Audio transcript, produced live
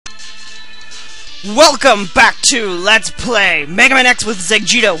Welcome back to Let's Play Megaman X with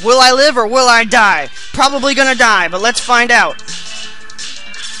Vegeta. Will I live or will I die? Probably gonna die, but let's find out.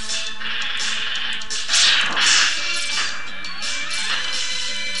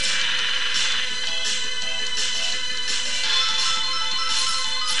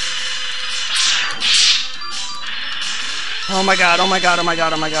 Oh my god, oh my god, oh my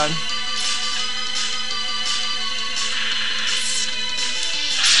god, oh my god.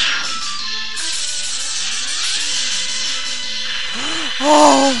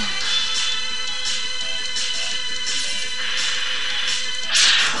 Oh!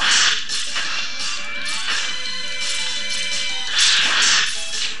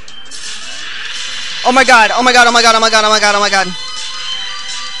 Oh my god, oh my god, oh my god, oh my god, oh my god, oh my god.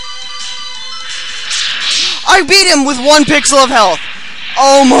 I beat him with 1 pixel of health!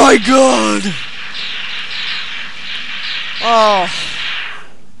 Oh my god! Oh.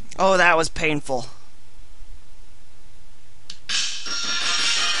 Oh, that was painful.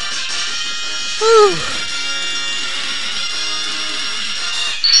 Whew.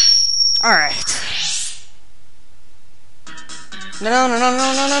 Alright.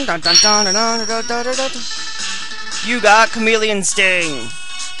 You got Chameleon Sting.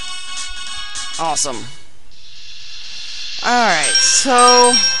 Awesome. Alright,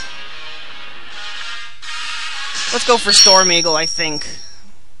 so let's go for Storm Eagle, I think.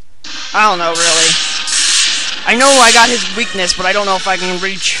 I don't know, really. I know I got his weakness, but I don't know if I can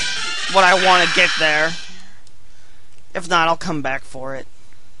reach what I want to get there. If not, I'll come back for it.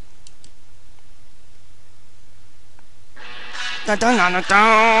 Dun, dun, dun, dun,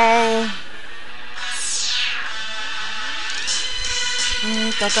 dun.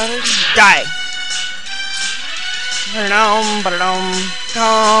 Die.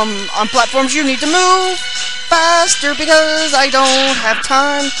 On platforms you need to move faster because I don't have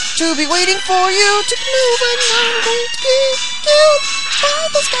time to be waiting for you to move and I'm going to get killed by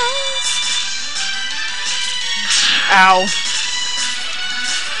those guys. Ow.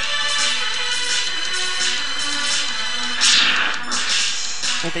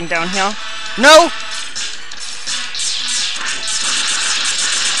 Anything down here? No!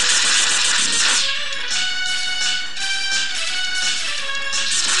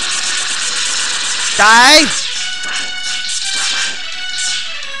 Die!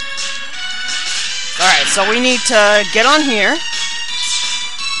 Alright, so we need to get on here.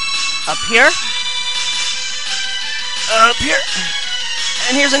 Up here. Up here.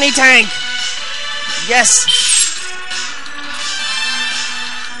 And here's an E-Tank! Yes!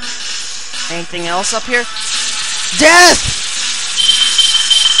 Anything else up here? Death!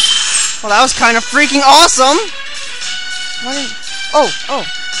 Well, that was kind of freaking awesome! Oh. Oh.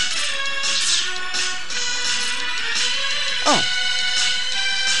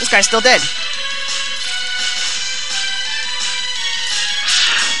 This guy's still dead.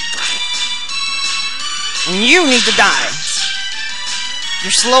 And you need to die.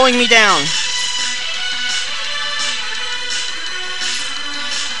 You're slowing me down.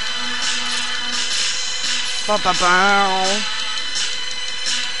 Ba-ba-bow.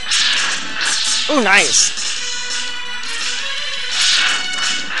 Ooh, nice.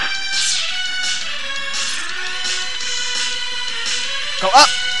 Go up!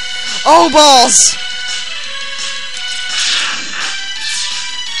 Oh, balls!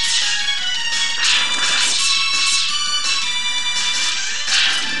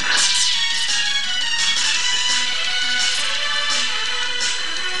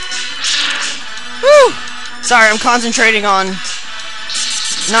 Woo! Sorry, I'm concentrating on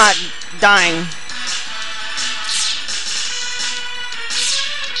not dying.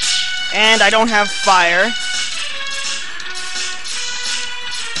 And I don't have fire.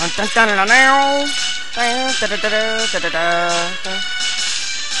 I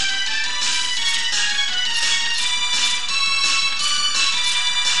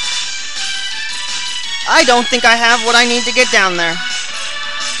don't think I have what I need to get down there.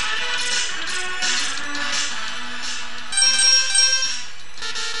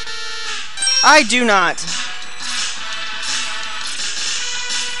 I do not.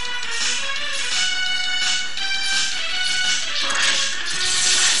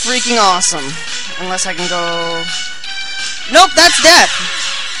 Freaking awesome. Unless I can go... Nope, that's death!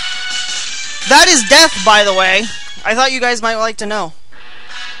 That is death, by the way. I thought you guys might like to know.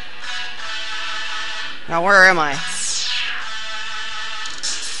 Now, where am I?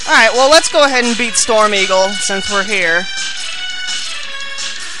 Alright, well, let's go ahead and beat Storm Eagle, since we're here.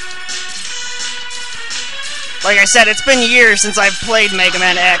 Like I said, it's been years since I've played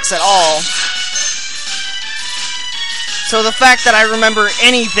Megaman X at all. So the fact that I remember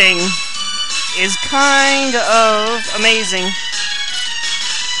anything is kind of amazing.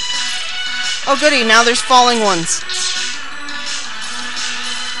 Oh goody, now there's falling ones.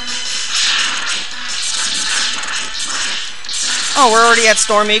 Oh, we're already at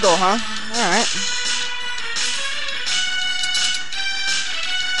Storm Eagle, huh? Alright.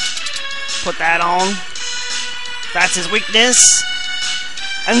 Put that on. That's his weakness.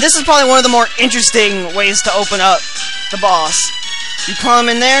 And this is probably one of the more interesting ways to open up the boss. You come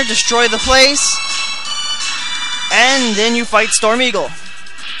in there, destroy the place, and then you fight Storm Eagle.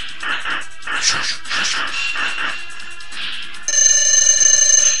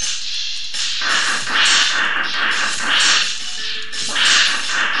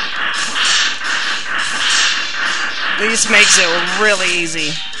 This makes it really easy.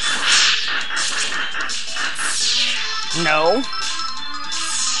 No.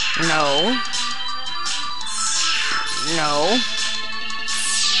 No. No.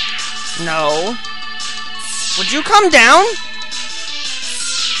 No. Would you come down?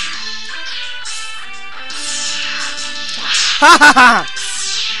 Ha ha ha!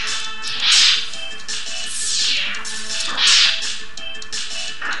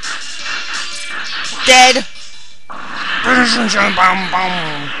 Dead.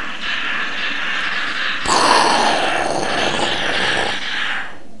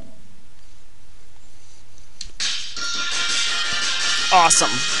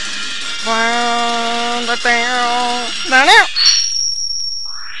 Awesome.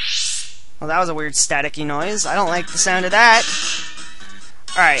 Well, that was a weird staticky noise. I don't like the sound of that.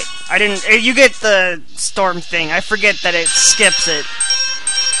 Alright, you get the storm thing. I forget that it skips it.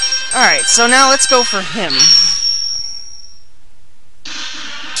 Alright, so now let's go for him.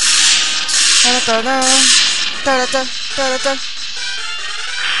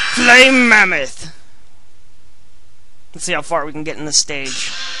 Flame Mammoth. Let's see how far we can get in the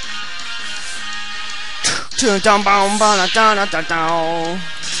stage.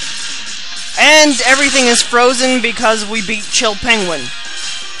 And everything is frozen because we beat Chill Penguin.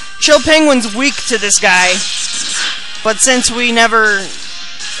 Chill Penguin's weak to this guy, but since we never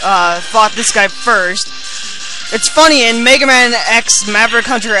fought this guy first, it's funny, in Megaman X Maverick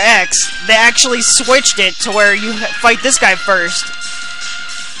Hunter X, they actually switched it to where you fight this guy first.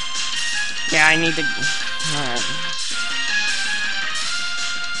 Yeah, I need to... Alright.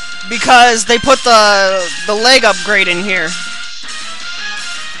 Because they put the leg upgrade in here.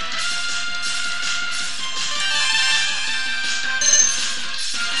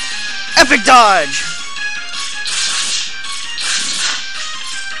 Epic dodge!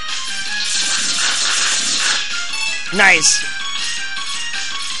 Nice.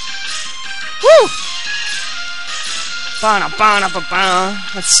 Woo!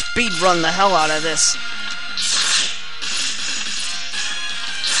 Let's speed run the hell out of this.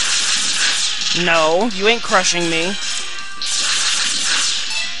 No, you ain't crushing me.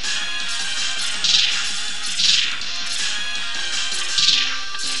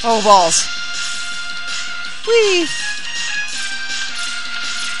 Oh, balls. Whee!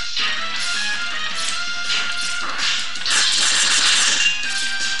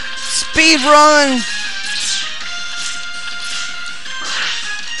 Speed run!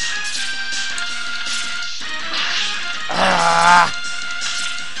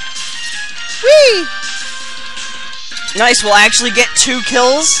 Whee! Nice, we'll actually get 2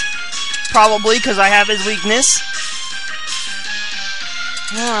 kills. Probably, because I have his weakness.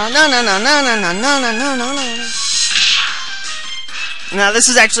 No. Now, this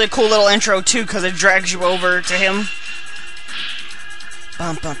is actually a cool little intro, too, because it drags you over to him.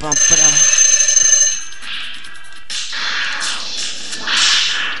 Bum, bum, bum, ba-da.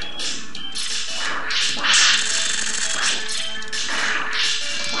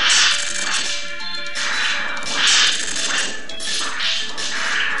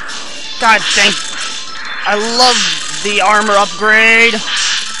 God dang. I love the armor upgrade.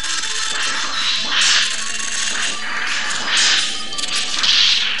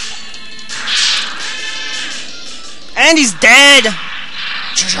 And he's dead.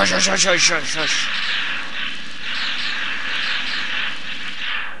 Shush, shush, shush, shush, shush, shush.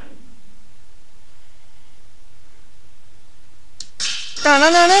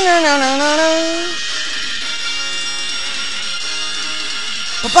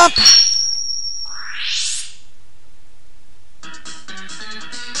 Bop.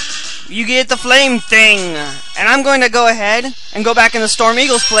 You get the flame thing, and I'm going to go ahead and go back into Storm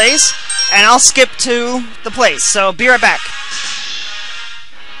Eagle's place, and I'll skip to the place, so be right back.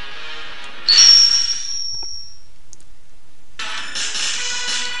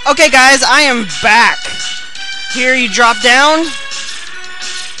 Okay guys, I am back. Here you drop down,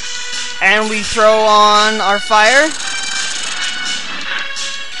 And we throw on our fire.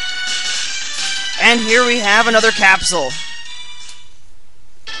 And here we have another capsule.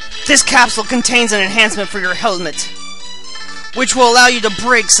 This capsule contains an enhancement for your helmet, which will allow you to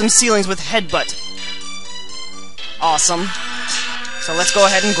break some ceilings with headbutt. Awesome. So let's go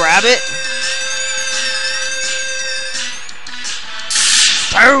ahead and grab it.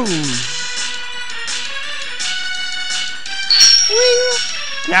 Boom! Wing!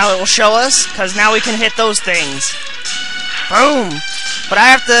 Now it will show us, because now we can hit those things. Boom! But I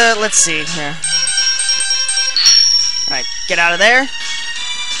have to, let's see here. Alright, get out of there.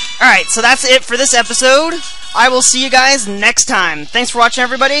 Alright, so that's it for this episode. I will see you guys next time. Thanks for watching,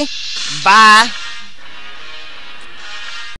 everybody. Bye!